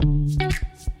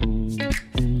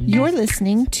You're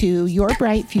listening to Your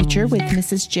Bright Future with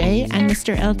Mrs. J and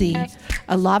Mr. LD,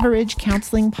 a Lava Ridge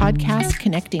counseling podcast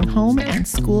connecting home and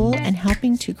school and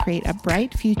helping to create a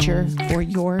bright future for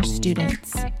your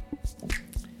students.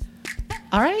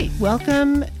 All right,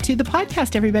 welcome to the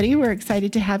podcast, everybody. We're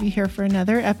excited to have you here for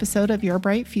another episode of Your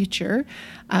Bright Future.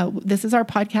 This is our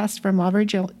podcast from Lava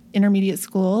Ridge Intermediate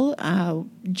School.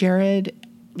 Jared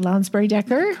Lounsbury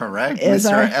Decker. Correct. Is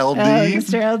Mr. LD.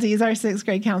 Mr. LD is our sixth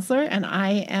grade counselor, and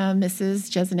I am Mrs.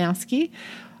 Jesenowski,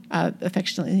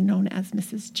 affectionately known as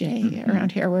Mrs. J.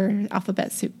 Around here, we're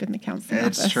alphabet soup in the counseling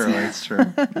office. It's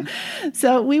true.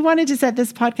 So we wanted to set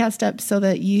this podcast up so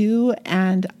that you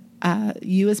and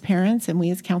you as parents and we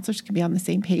as counselors can be on the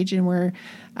same page, and we're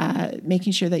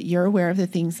making sure that you're aware of the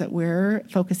things that we're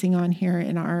focusing on here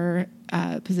in our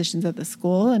positions at the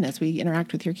school and as we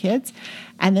interact with your kids.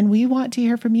 And then we want to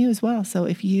hear from you as well. So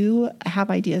if you have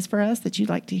ideas for us that you'd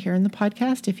like to hear in the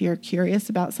podcast, if you're curious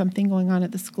about something going on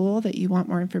at the school that you want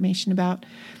more information about,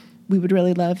 we would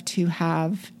really love to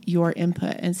have your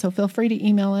input. And so feel free to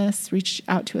email us, reach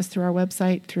out to us through our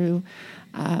website, through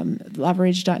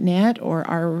lavaridge.net, or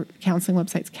our counseling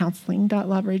website's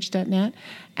counseling.lavaridge.net.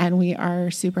 And we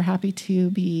are super happy to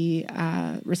be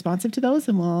responsive to those,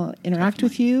 and we'll interact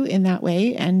with you in that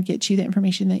way and get you the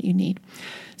information that you need.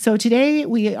 So today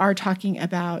we are talking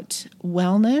about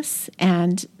wellness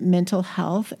and mental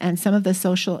health and some of the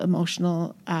social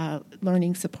emotional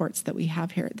learning supports that we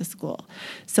have here at the school.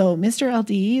 So Mr.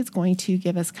 LD is going to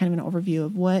give us kind of an overview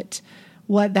of what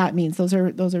that means. Those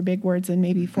are big words and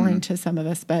maybe foreign to some of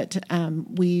us, but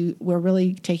we're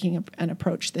really taking an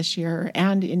approach this year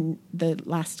and in the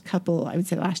last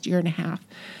year and a half,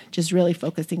 just really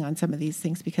focusing on some of these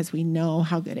things because we know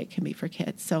how good it can be for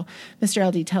kids. So Mr.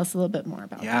 LD, tell us a little bit more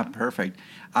about that. Yeah, perfect.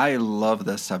 I love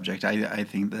this subject. I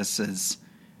think this is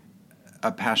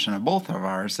a passion of both of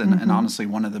ours, and honestly,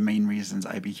 one of the main reasons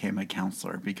I became a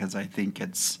counselor, because I think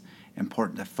it's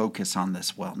important to focus on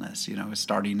this wellness,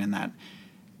 starting in that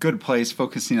good place,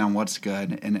 focusing on what's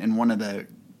good. And one of the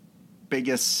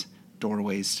biggest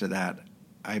doorways to that,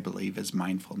 I believe, is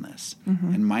mindfulness.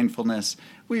 And mindfulness,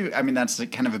 that's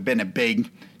kind of been a big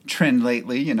trend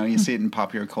lately. You see it in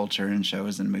popular culture and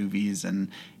shows and movies and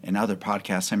other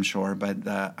podcasts, I'm sure. But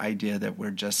the idea that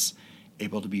we're just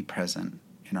able to be present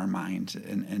in our mind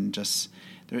and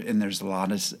there's a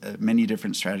lot of many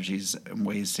different strategies and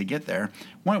ways to get there.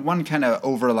 One kind of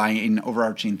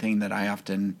overarching thing that I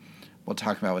often will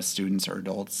talk about with students or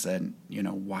adults, and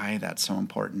why that's so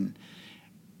important.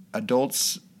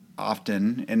 Adults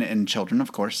often, and children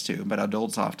of course too, but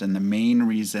adults often, the main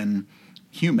reason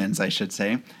humans, I should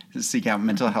say, seek out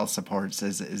mental health supports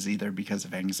is either because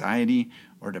of anxiety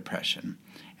or depression.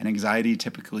 And anxiety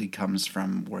typically comes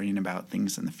from worrying about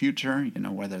things in the future,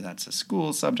 whether that's a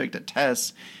school subject, a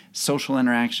test, social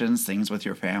interactions, things with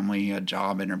your family, a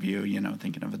job interview,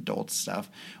 thinking of adult stuff,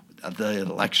 the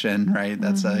election, right?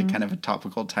 That's a kind of a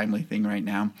topical, timely thing right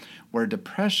now, where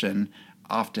depression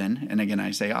often, and again, I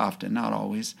say often, not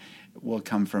always, will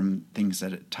come from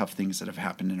tough things that have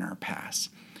happened in our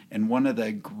past. And one of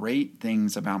the great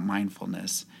things about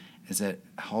mindfulness is it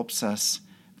helps us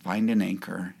find an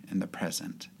anchor in the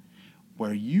present,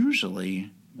 where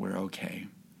usually we're okay.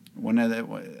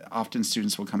 Often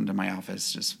students will come to my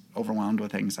office just overwhelmed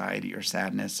with anxiety or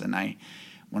sadness, and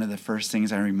one of the first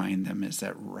things I remind them is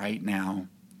that right now,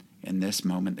 in this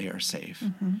moment, they are safe.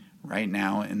 Right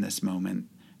now, in this moment,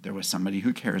 there was somebody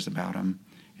who cares about them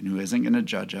and who isn't going to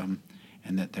judge them,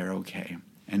 and that they're okay.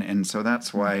 And so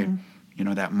that's why,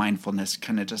 that mindfulness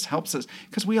kind of just helps us,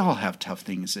 because we all have tough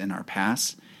things in our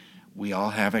past. We all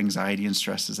have anxiety and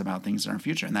stresses about things in our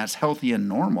future, and that's healthy and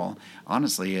normal,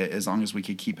 honestly, as long as we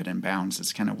could keep it in bounds.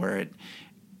 It's kind of where it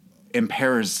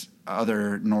impairs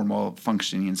other normal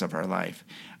functionings of our life.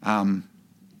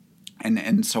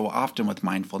 And so often with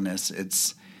mindfulness,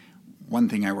 it's one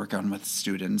thing I work on with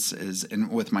students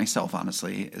and with myself,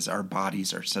 honestly, is our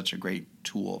bodies are such a great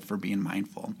tool for being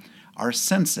mindful. Our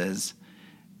senses,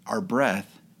 our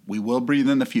breath, we will breathe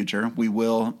in the future. We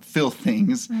will feel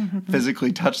things,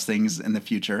 physically touch things in the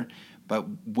future. But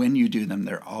when you do them,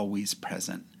 they're always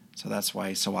present. So that's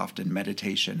why so often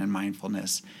meditation and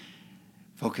mindfulness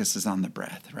focuses on the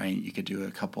breath, right? You could do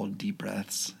a couple of deep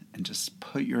breaths and just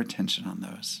put your attention on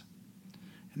those.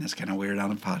 And that's kind of weird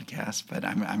on a podcast, but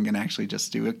I'm going to actually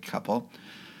just do a couple.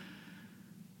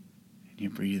 And you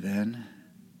breathe in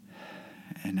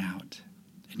and out.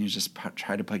 And you just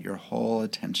try to put your whole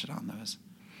attention on those.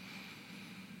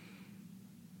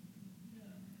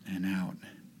 And out.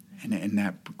 And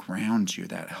that grounds you,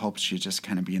 that helps you just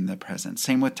kind of be in the present.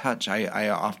 Same with touch. I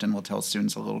often will tell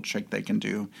students a little trick they can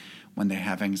do when they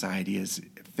have anxiety is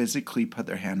physically put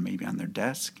their hand maybe on their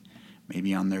desk,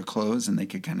 maybe on their clothes, and they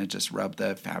could kind of just rub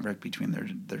the fabric between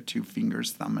their two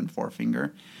fingers, thumb and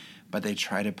forefinger. But they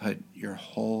try to put your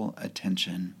whole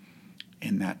attention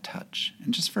in that touch,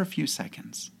 and just for a few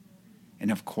seconds.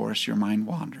 And of course, your mind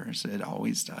wanders. It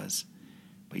always does.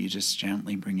 But you just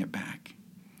gently bring it back.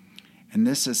 And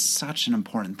this is such an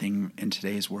important thing in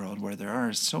today's world where there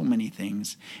are so many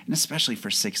things, and especially for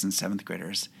 6th and 7th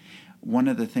graders. One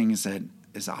of the things that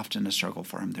is often a struggle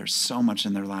for them, there's so much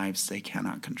in their lives they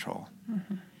cannot control.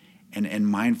 Mm-hmm. And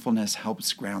mindfulness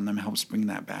helps ground them, helps bring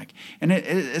that back. And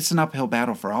it's an uphill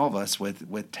battle for all of us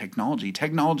with technology.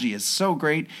 Technology is so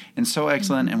great and so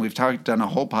excellent, mm-hmm. and we've done a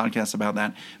whole podcast about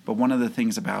that. But one of the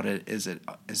things about it is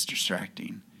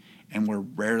distracting. And we're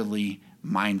rarely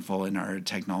mindful in our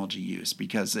technology use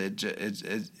because it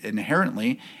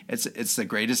inherently it's the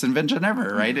greatest invention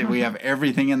ever, right? Mm-hmm. We have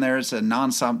everything in there. It's a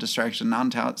nonstop distraction,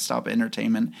 nonstop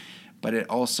entertainment, but it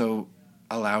also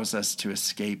allows us to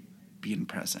escape being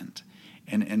present.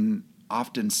 And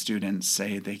often students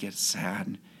say they get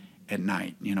sad at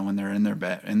night, when they're in their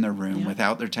bed, in their room,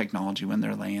 without their technology, when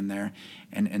they're laying there.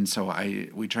 And so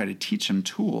we try to teach them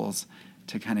tools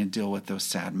to kind of deal with those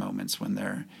sad moments when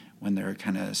they're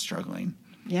kind of struggling.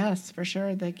 Yes, for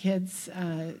sure. The kids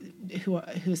who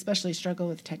especially struggle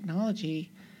with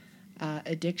technology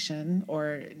addiction,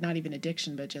 or not even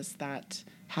addiction, but just that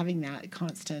having that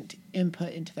constant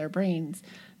input into their brains,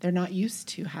 they're not used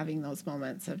to having those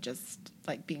moments of just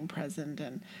like being present.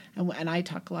 And I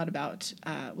talk a lot about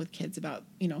with kids about,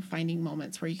 finding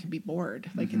moments where you can be bored,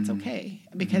 like mm-hmm. it's okay.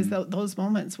 Because mm-hmm. Those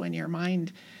moments when your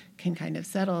mind can kind of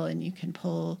settle and you can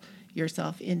pull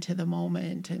yourself into the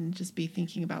moment and just be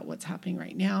thinking about what's happening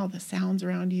right now, the sounds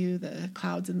around you, the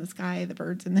clouds in the sky, the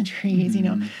birds in the trees,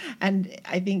 mm-hmm. And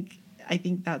I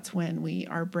think that's when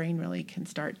our brain really can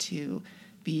start to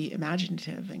be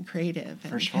imaginative and creative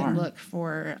and can look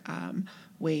for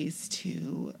ways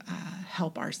to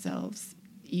help ourselves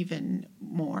even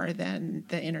more than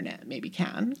the internet maybe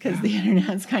can, because the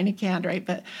internet's kind of canned, right?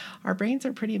 But our brains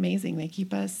are pretty amazing. They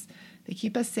keep us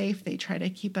safe. They try to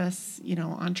keep us,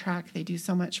 on track. They do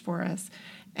so much for us.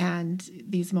 And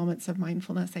these moments of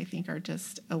mindfulness, I think, are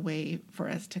just a way for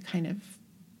us to kind of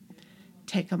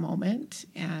take a moment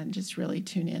and just really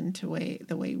tune in to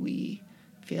the way we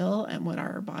feel and what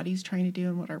our body's trying to do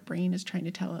and what our brain is trying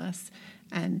to tell us.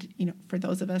 And, for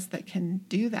those of us that can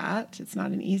do that, it's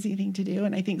not an easy thing to do.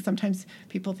 And I think sometimes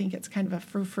people think it's kind of a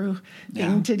frou-frou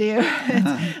thing to do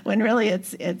when really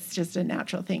it's just a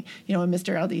natural thing. When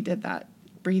Mr. LD did that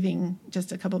breathing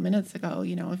just a couple minutes ago,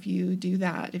 if you do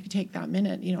that, if you take that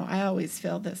minute, I always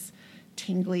feel this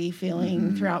tingly feeling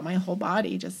mm-hmm. throughout my whole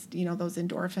body. Just, those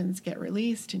endorphins get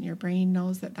released and your brain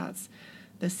knows that that's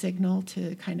the signal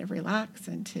to kind of relax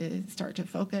and to start to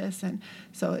focus. And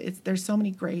so there's so many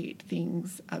great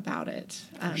things about it,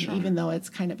 even though it's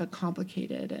kind of a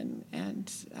complicated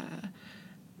and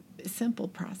simple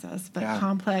process, but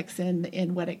complex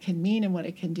in what it can mean and what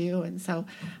it can do. And so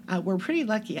we're pretty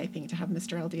lucky, I think, to have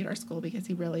Mr. LD at our school, because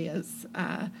he really is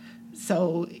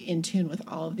so in tune with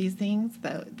all of these things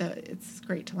that it's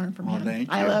great to learn from him.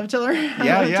 Thank you. I love to learn. What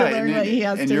he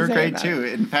has to say. And you're great too.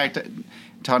 In fact,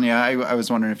 Tanya, I was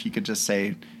wondering if you could just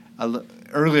say,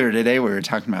 earlier today we were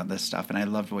talking about this stuff, and I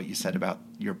loved what you said about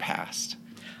your past.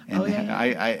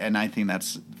 And I think that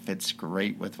fits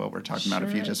great with what we're talking about.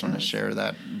 If you just want to share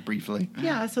that briefly.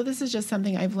 Yeah, so this is just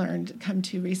something I've come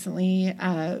to recently,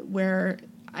 where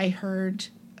I heard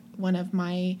one of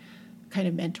my kind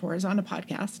of mentors on a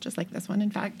podcast, just like this one, in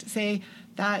fact, say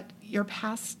that your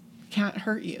past can't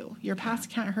hurt you. Your past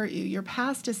can't hurt you. Your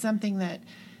past is something that,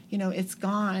 it's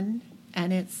gone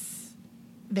and it's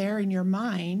there in your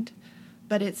mind,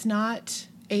 but it's not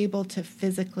able to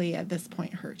physically at this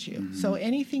point hurt you. Mm-hmm. So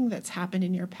anything that's happened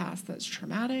in your past that's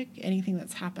traumatic, anything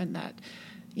that's happened that,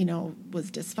 was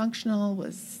dysfunctional,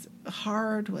 was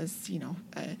hard, was,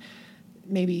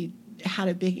 maybe had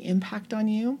a big impact on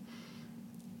you,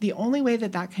 the only way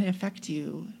that can affect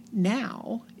you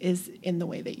now is in the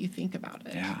way that you think about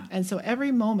it. Yeah. And so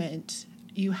every moment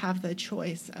you have the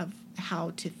choice of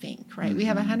how to think, right? Mm-hmm. We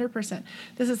have 100%.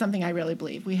 This is something I really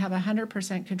believe. We have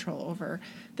 100% control over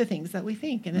the things that we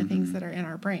think and the mm-hmm. things that are in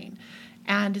our brain.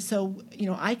 And so,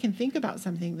 I can think about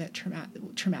something that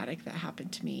traumatic that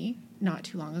happened to me not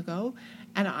too long ago,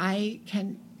 and I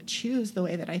can choose the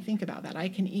way that I think about that. I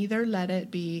can either let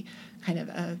it be kind of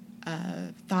a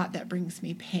thought that brings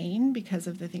me pain because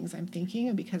of the things I'm thinking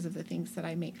and because of the things that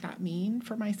I make that mean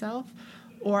for myself,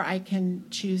 or I can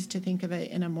choose to think of it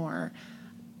in a more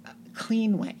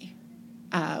clean way.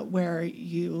 Where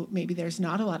maybe there's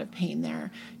not a lot of pain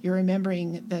there. You're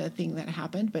remembering the thing that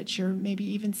happened, but you're maybe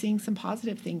even seeing some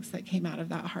positive things that came out of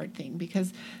that hard thing,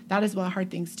 because that is what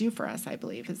hard things do for us, I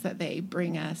believe, is that they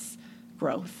bring us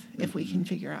growth. If we can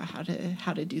figure out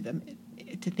how to do them,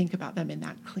 to think about them in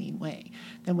that clean way,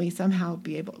 then we somehow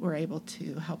we're able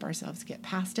to help ourselves get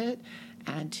past it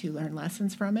and to learn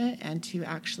lessons from it, and to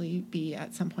actually be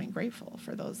at some point grateful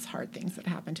for those hard things that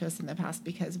happened to us in the past,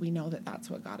 because we know that that's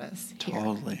what got us here.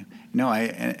 Totally. No,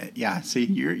 see,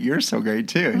 you're so great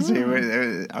too.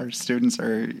 See, our students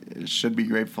should be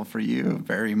grateful for you,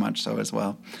 very much so as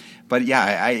well. But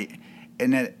yeah,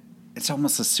 it's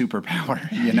almost a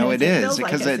superpower, you know. Yes, it feels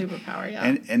like a superpower,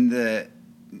 yeah. And the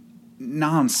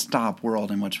nonstop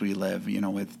world in which we live, you know,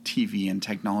 with TV and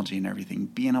technology and everything,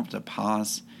 being able to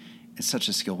pause is such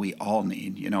a skill we all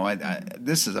need. You know,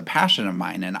 this is a passion of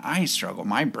mine, and I struggle.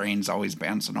 My brain's always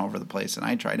bouncing over the place, and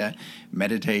I try to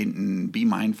meditate and be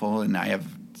mindful, and I have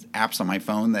apps on my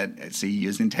phone that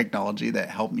using technology that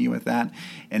help me with that.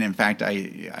 And in fact,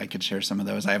 I could share some of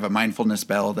those. I have a mindfulness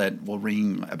bell that will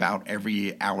ring about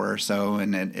every hour or so,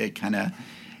 and it kind of,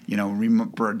 you know,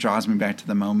 draws me back to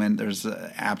the moment. There's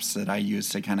apps that I use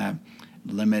to kind of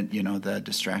limit, you know, the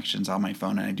distractions on my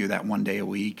phone, and I do that one day a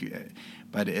week.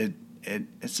 But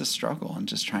it's a struggle, and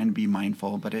just trying to be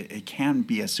mindful, but it can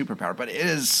be a superpower. But it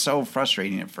is so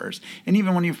frustrating at first. And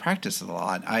even when you've practiced it a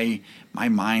lot, my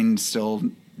mind still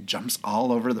jumps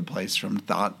all over the place, from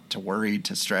thought to worry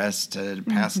to stress to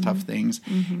past tough things,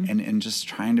 and just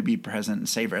trying to be present and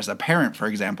savor. As a parent, for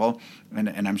example,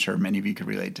 and I'm sure many of you could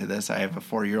relate to this, I have a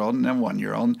 4-year-old and a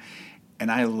 1-year-old,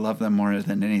 and I love them more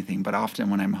than anything. But often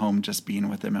when I'm home just being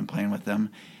with them and playing with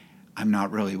them, I'm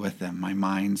not really with them. My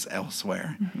mind's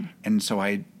elsewhere. And so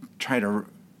I try to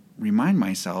remind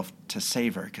myself to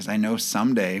savor, because I know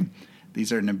someday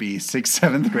these are going to be 6th,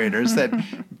 7th graders that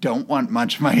don't want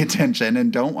much of my attention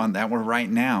and don't want that. Where right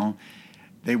now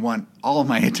they want all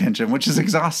my attention, which is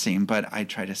exhausting, but I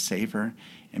try to savor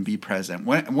and be present.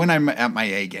 When I'm at my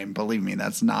A game, believe me,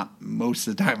 that's not most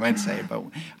of the time, I'd say, but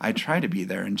I try to be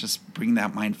there and just bring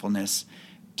that mindfulness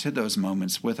to those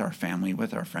moments with our family,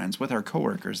 with our friends, with our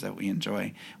coworkers that we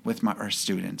enjoy, with our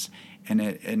students. And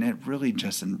it really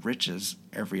just enriches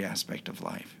every aspect of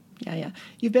life. Yeah.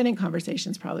 You've been in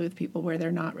conversations probably with people where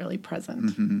they're not really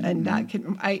present. And that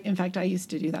can, in fact, I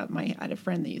used to do that. I had a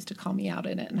friend that used to call me out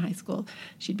in it in high school.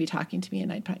 She'd be talking to me,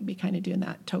 and I'd be kind of doing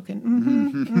that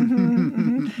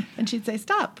token, and she'd say,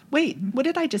 "Stop, wait, what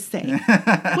did I just say?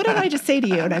 What did I just say to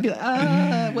you?" And I'd be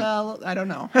like, well, I don't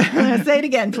know. Say it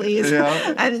again, please.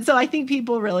 Yeah. And so I think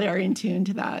people really are in tune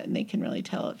to that, and they can really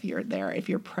tell if you're there, if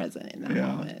you're present in that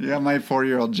moment. Yeah, my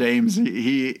 4-year-old James,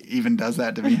 he even does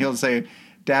that to me. He'll say,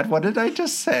 "Dad, what did I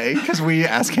just say?" Because we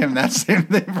ask him that same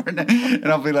thing, and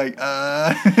I'll be like,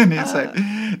 and he's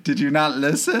like, "Did you not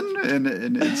listen?" And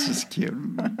it's just cute.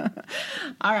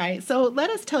 All right. So let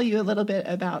us tell you a little bit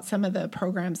about some of the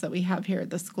programs that we have here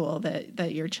at the school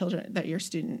that your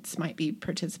students might be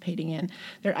participating in.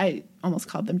 I almost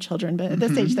called them children, but at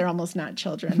this age, they're almost not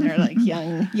children. They're like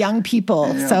young people.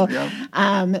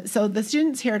 Yeah, so the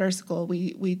students here at our school,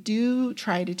 we do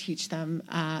try to teach them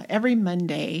every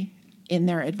Monday. In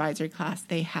their advisory class,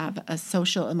 they have a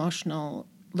social emotional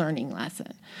learning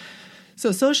lesson.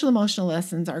 So social emotional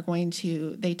lessons are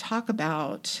they talk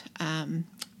about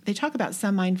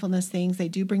some mindfulness things. They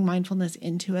do bring mindfulness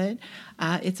into it.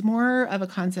 It's more of a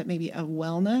concept maybe of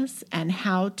wellness and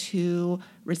how to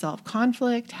resolve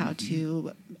conflict, how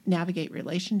to navigate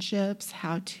relationships,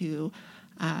 how to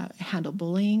handle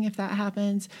bullying if that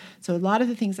happens. So a lot of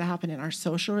the things that happen in our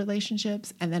social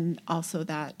relationships, and then also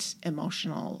that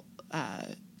emotional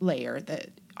layer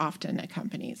that often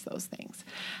accompanies those things.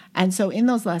 And so in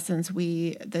those lessons,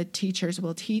 the teachers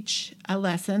will teach a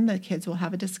lesson. The kids will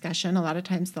have a discussion. A lot of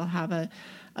times they'll have a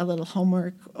little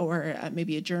homework or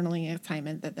maybe a journaling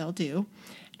assignment that they'll do.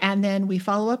 And then we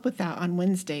follow up with that on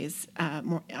Wednesdays,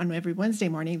 on every Wednesday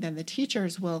morning. Then the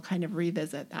teachers will kind of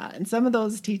revisit that. And some of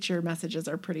those teacher messages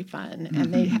are pretty fun,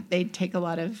 and they take a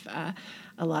lot of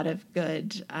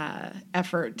good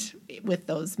effort with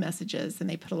those messages, and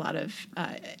they put a lot of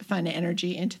fun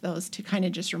energy into those to kind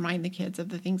of just remind the kids of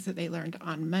the things that they learned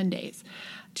on Mondays.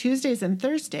 Tuesdays and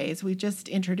Thursdays, we just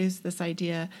introduced this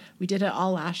idea. We did it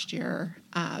all last year,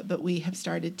 but we have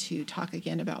started to talk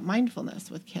again about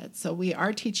mindfulness with kids. So we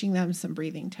are teaching them some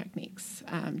breathing techniques.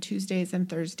 Tuesdays and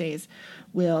Thursdays,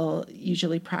 we'll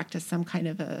usually practice some kind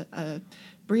of a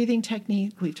breathing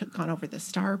technique. We've gone over the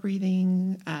star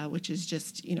breathing, which is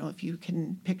just, if you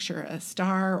can picture a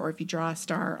star, or if you draw a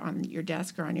star on your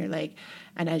desk or on your leg,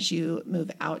 and as you move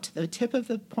out to the tip of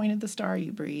the point of the star,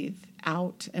 you breathe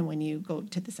out, and when you go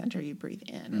to the center, you breathe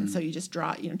in. And so you just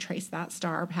draw, trace that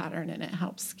star pattern, and it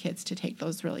helps kids to take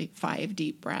those really 5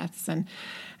 deep breaths. And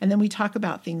then we talk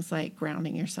about things like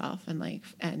grounding yourself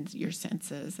and your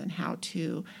senses, and how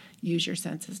to use your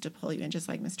senses to pull you in, just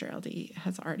like Mr. LD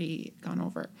has already gone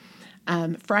over.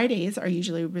 Fridays are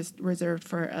usually reserved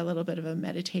for a little bit of a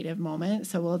meditative moment.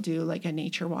 So we'll do like a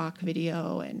nature walk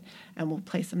video, and we'll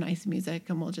play some nice music,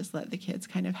 and we'll just let the kids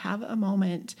kind of have a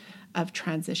moment of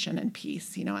transition and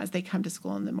peace, as they come to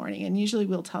school in the morning. And usually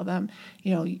we'll tell them,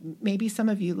 maybe some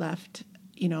of you left,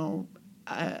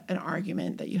 an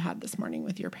argument that you had this morning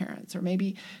with your parents, or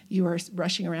maybe you were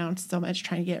rushing around so much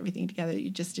trying to get everything together that you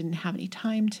just didn't have any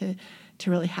time to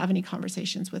really have any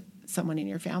conversations with someone in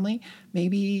your family.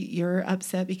 Maybe you're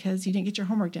upset because you didn't get your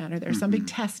homework done, or there's some big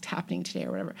test happening today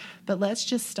or whatever. But let's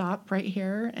just stop right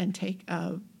here and take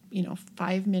a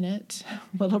 5-minute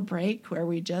little break where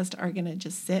we just are going to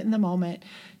just sit in the moment,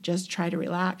 just try to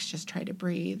relax, just try to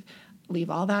breathe, leave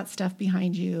all that stuff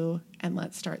behind you, and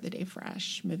let's start the day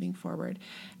fresh moving forward.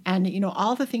 And,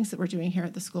 all the things that we're doing here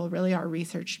at the school really are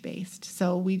research-based.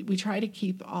 So we try to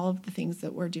keep all of the things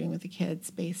that we're doing with the kids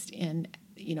based in,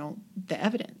 the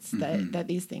evidence that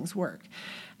these things work.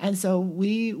 And so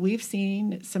we've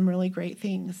seen some really great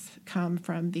things come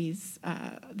from these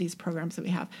programs that we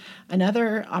have.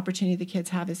 Another opportunity the kids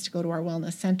have is to go to our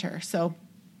wellness center. So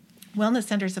wellness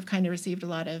centers have kind of received a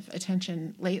lot of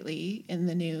attention lately in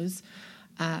the news.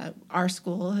 Our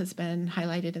school has been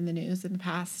highlighted in the news in the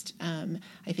past.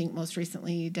 I think most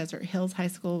recently Desert Hills High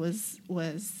School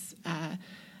was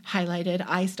highlighted.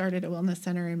 I started a wellness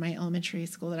center in my elementary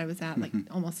school that I was at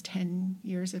almost 10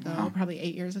 years ago, probably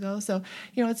 8 years ago. So,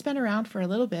 it's been around for a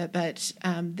little bit, but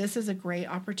this is a great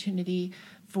opportunity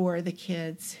for the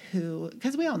kids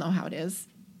because we all know how it is.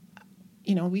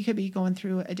 We could be going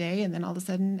through a day, and then all of a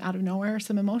sudden, out of nowhere,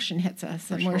 some emotion hits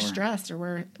us, and we're stressed,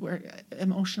 or we're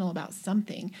emotional about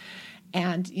something.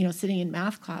 And, sitting in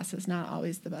math class is not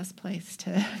always the best place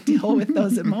to deal with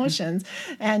those emotions.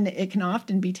 And it can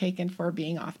often be taken for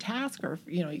being off task, or,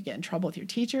 you get in trouble with your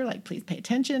teacher, like, please pay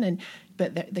attention.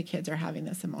 But the kids are having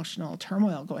this emotional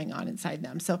turmoil going on inside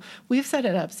them. So we've set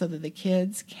it up so that the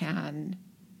kids can,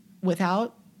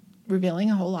 without revealing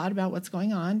a whole lot about what's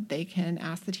going on, they can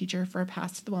ask the teacher for a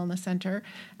pass to the wellness center,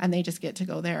 and they just get to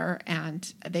go there,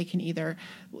 and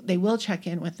they will check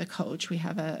in with the coach. We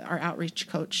have our outreach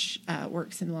coach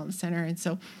works in the wellness center, and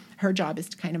so her job is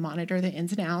to kind of monitor the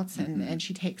ins and outs, and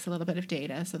she takes a little bit of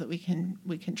data so that we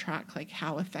can track like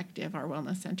how effective our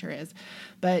wellness center is.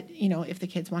 But if the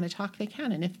kids want to talk, they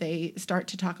can, and if they start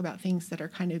to talk about things that are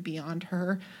kind of beyond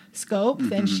her scope,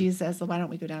 then she says, well, why don't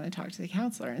we go down and talk to the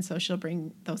counselor? And so she'll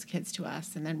bring those kids to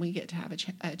us, and then we get to have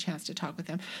a chance to talk with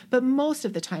them. But most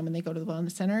of the time when they go to the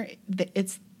wellness center,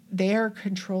 they're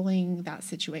controlling that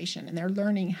situation, and they're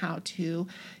learning how to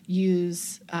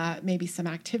use maybe some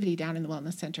activity down in the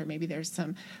wellness center. Maybe there's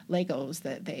some Legos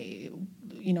that they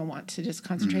want to just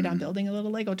concentrate on building a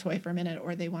little Lego toy for a minute,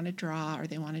 or they want to draw, or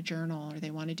they want to journal, or they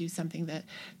want to do something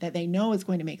that they know is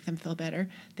going to make them feel better.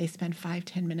 They spend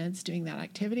 5-10 minutes doing that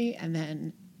activity, and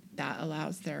then that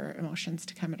allows their emotions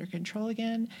to come under control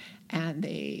again, and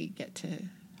they get to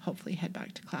hopefully head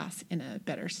back to class in a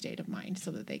better state of mind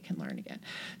so that they can learn again.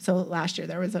 So last year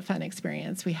there was a fun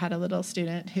experience. We had a little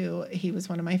student he was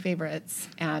one of my favorites,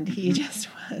 and he just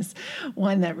was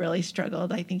one that really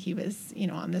struggled. I think he was,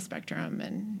 on the spectrum,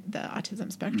 and the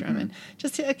autism spectrum, and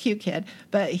just a cute kid.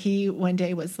 But he one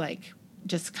day was like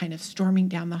just kind of storming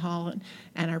down the hall,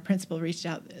 and our principal reached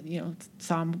out,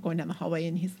 saw him going down the hallway,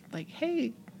 and he's like,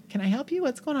 "Hey, can I help you?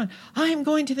 What's going on?" "I'm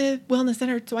going to the wellness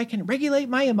center so I can regulate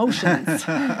my emotions."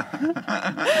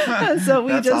 And so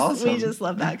we just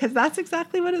love that, because that's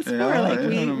exactly what it's for. Like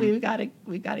we've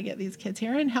got to get these kids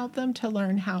here and help them to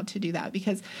learn how to do that,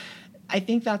 because I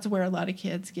think that's where a lot of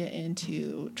kids get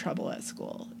into trouble at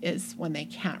school, is when they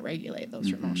can't regulate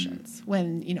those emotions.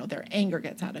 When, their anger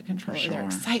gets out of control, or their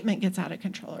excitement gets out of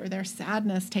control, or their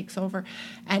sadness takes over.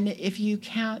 And if you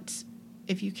can't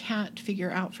figure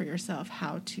out for yourself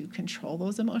how to control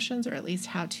those emotions, or at least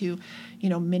how to,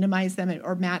 minimize them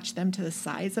or match them to the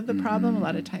size of the problem, a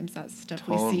lot of times that's stuff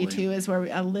we see too, is where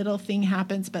a little thing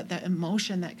happens, but the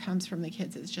emotion that comes from the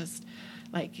kids is just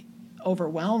like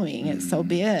overwhelming. It's so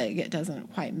big, it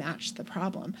doesn't quite match the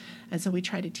problem. And so we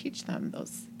try to teach them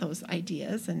those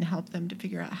ideas and help them to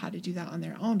figure out how to do that on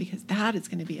their own, because that is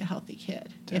going to be a healthy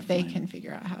kid. Definitely. If they can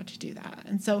figure out how to do that.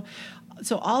 And so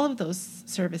all of those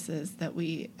services that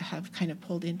we have kind of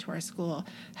pulled into our school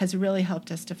has really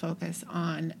helped us to focus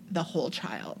on the whole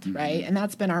child, right? And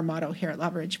that's been our motto here at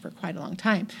Loveridge for quite a long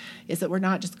time, is that we're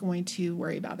not just going to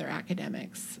worry about their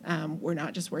academics. We're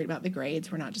not just worried about the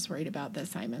grades. We're not just worried about the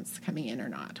assignments coming in or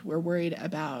not. We're worried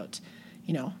about,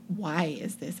 why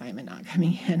is the assignment not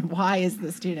coming in? Why is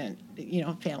the student,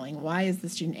 failing? Why is the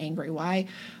student angry? Why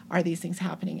are these things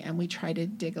happening? And we try to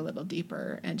dig a little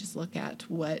deeper and just look at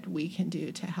what we can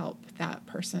do to help that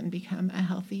person become a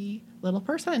healthy little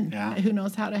person who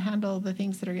knows how to handle the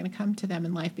things that are going to come to them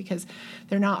in life, because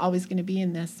they're not always going to be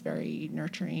in this very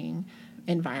nurturing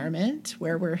environment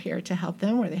where we're here to help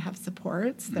them, where they have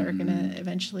supports. They're going to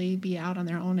eventually be out on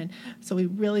their own. And so we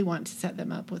really want to set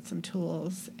them up with some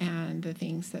tools and the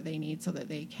things that they need so that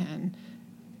they can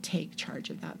take charge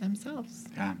of that themselves.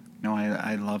 Yeah, no,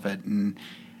 I love it. And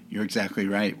you're exactly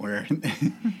right, where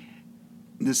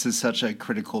this is such a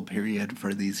critical period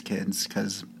for these kids,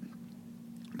 because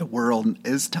the world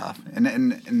is tough,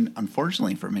 and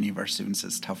unfortunately for many of our students,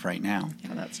 it's tough right now.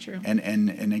 Yeah, that's true.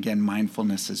 And again,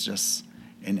 mindfulness is just,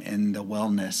 and the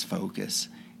wellness focus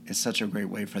is such a great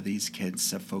way for these kids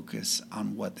to focus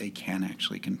on what they can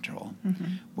actually control,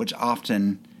 which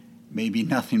often may be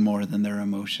nothing more than their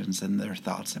emotions and their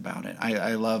thoughts about it.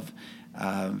 I love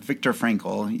Viktor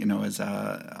Frankl, is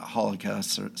a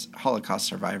Holocaust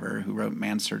survivor who wrote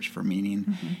Man's Search for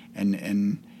Meaning,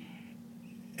 and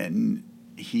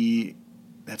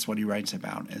that's what he writes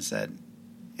about, is that,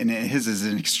 and his is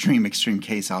an extreme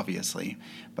case, obviously,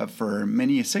 but for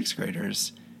many sixth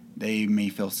graders, they may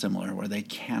feel similar, where they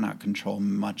cannot control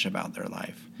much about their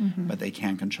life, but they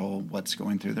can control what's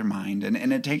going through their mind.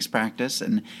 And it takes practice,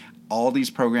 and all these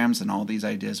programs and all these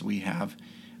ideas we have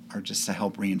are just to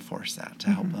help reinforce that, to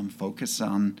help them focus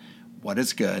on what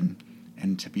is good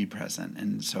and to be present.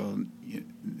 And so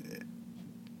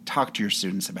talk to your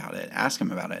students about it, ask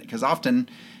them about it, because often,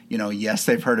 yes,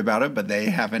 they've heard about it, but they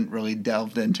haven't really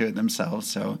delved into it themselves.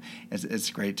 So it's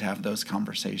great to have those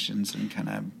conversations and kind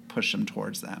of push them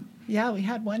towards that. Yeah, we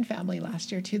had one family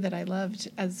last year too that I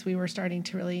loved as we were starting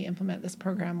to really implement this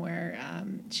program, where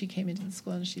she came into the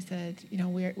school and she said,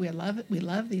 we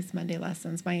love these Monday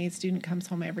lessons. My student comes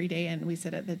home every day and we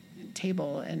sit at the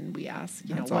table and we ask,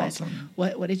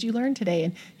 what did you learn today?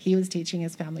 And he was teaching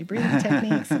his family breathing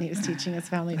techniques, and he was teaching his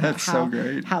family about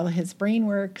how his brain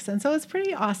works. And so it's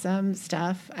pretty awesome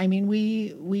stuff. I mean,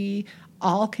 we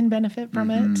all can benefit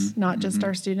from it, not just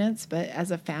our students, but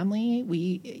as a family,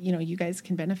 you guys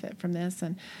can benefit from this.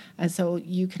 And so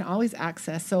you can always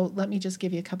access. So let me just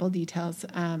give you a couple of details.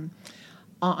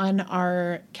 On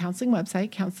our counseling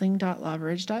website,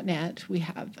 counseling.loveridge.net, we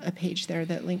have a page there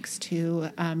that links to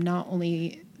not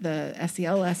only the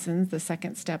SEL lessons, the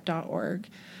secondstep.org,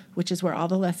 which is where all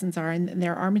the lessons are, and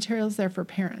there are materials there for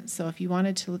parents. So if you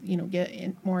wanted to,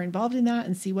 get more involved in that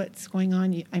and see what's going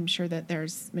on, I'm sure that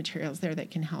there's materials there that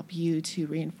can help you to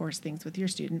reinforce things with your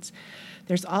students.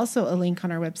 There's also a link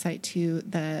on our website to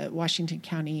the Washington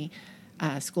County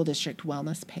School District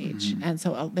Wellness page. And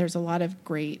so there's a lot of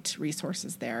great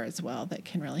resources there as well that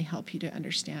can really help you to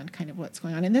understand kind of what's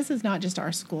going on. And this is not just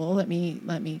our school. Let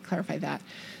me clarify that.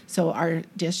 So our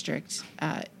district,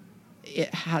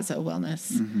 it has a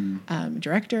wellness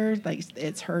director. Like,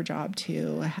 it's her job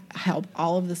to help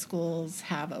all of the schools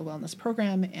have a wellness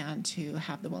program and to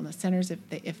have the wellness centers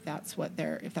if that's one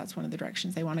of the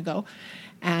directions they want to go,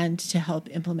 and to help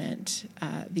implement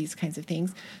these kinds of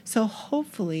things. So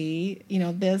hopefully,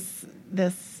 these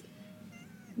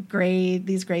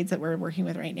grades that we're working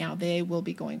with right now, they will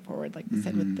be going forward, like we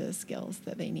said, with the skills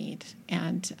that they need,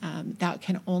 and that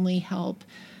can only help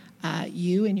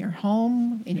you in your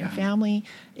home, in your family.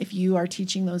 If you are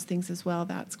teaching those things as well,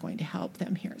 that's going to help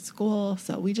them here at school.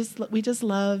 So we just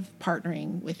love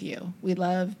partnering with you. We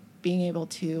love being able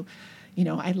to,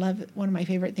 I love, one of my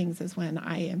favorite things is when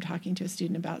I am talking to a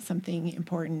student about something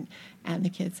important and the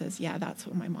kid says, yeah, that's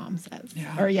what my mom says.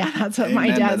 Yeah. Or yeah, that's what my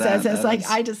dad says. It's like,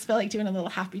 I just feel like doing a little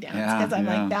happy dance, because I'm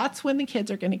like, that's when the kids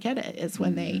are going to get it, is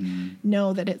when they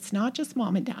know that it's not just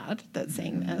mom and dad that's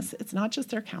saying this. It's not just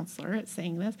their counselor. It's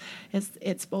saying this.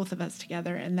 It's both of us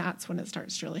together. And that's when it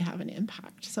starts to really have an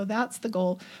impact. So that's the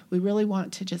goal. We really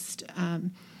want to just,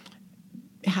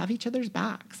 have each other's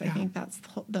backs. I think that's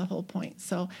the whole point.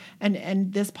 So,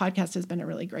 and this podcast has been a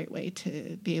really great way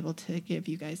to be able to give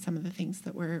you guys some of the things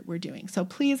that we're doing. So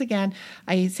please, again,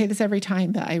 I say this every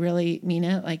time, but I really mean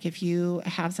it. Like, if you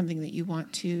have something that you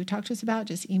want to talk to us about,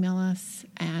 just email us,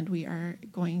 and we are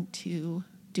going to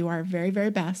do our very, very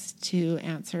best to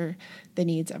answer the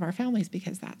needs of our families,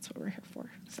 because that's what we're here for.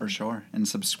 For sure. And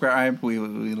subscribe. We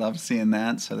love seeing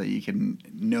that, so that you can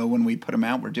know when we put them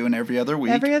out. We're doing every other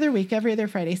week. Every other week, every other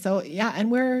Friday. So yeah, and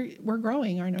we're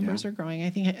growing. Our numbers are growing. I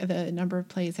think the number of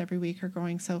plays every week are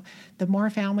growing. So the more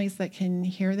families that can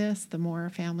hear this, the more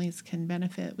families can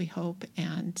benefit, we hope,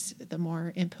 and the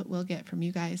more input we'll get from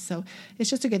you guys. So it's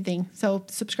just a good thing. So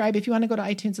subscribe. If you want to go to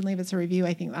iTunes and leave us a review,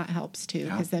 I think that helps too,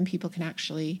 because then people can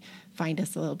actually find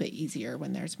us a little bit easier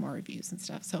when there's more reviews and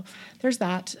stuff. So there's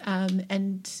that.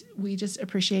 And we just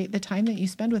appreciate the time that you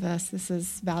spend with us. This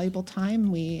is valuable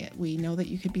time. We know that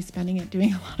you could be spending it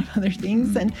doing a lot of other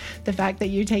things. And the fact that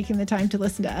you're taking the time to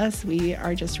listen to us, we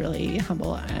are just really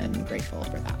humble and grateful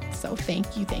for that. So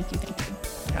thank you.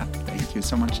 Yeah, thank you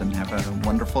so much, and have a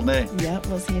wonderful day. Yeah,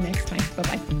 we'll see you next time.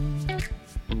 Bye-bye.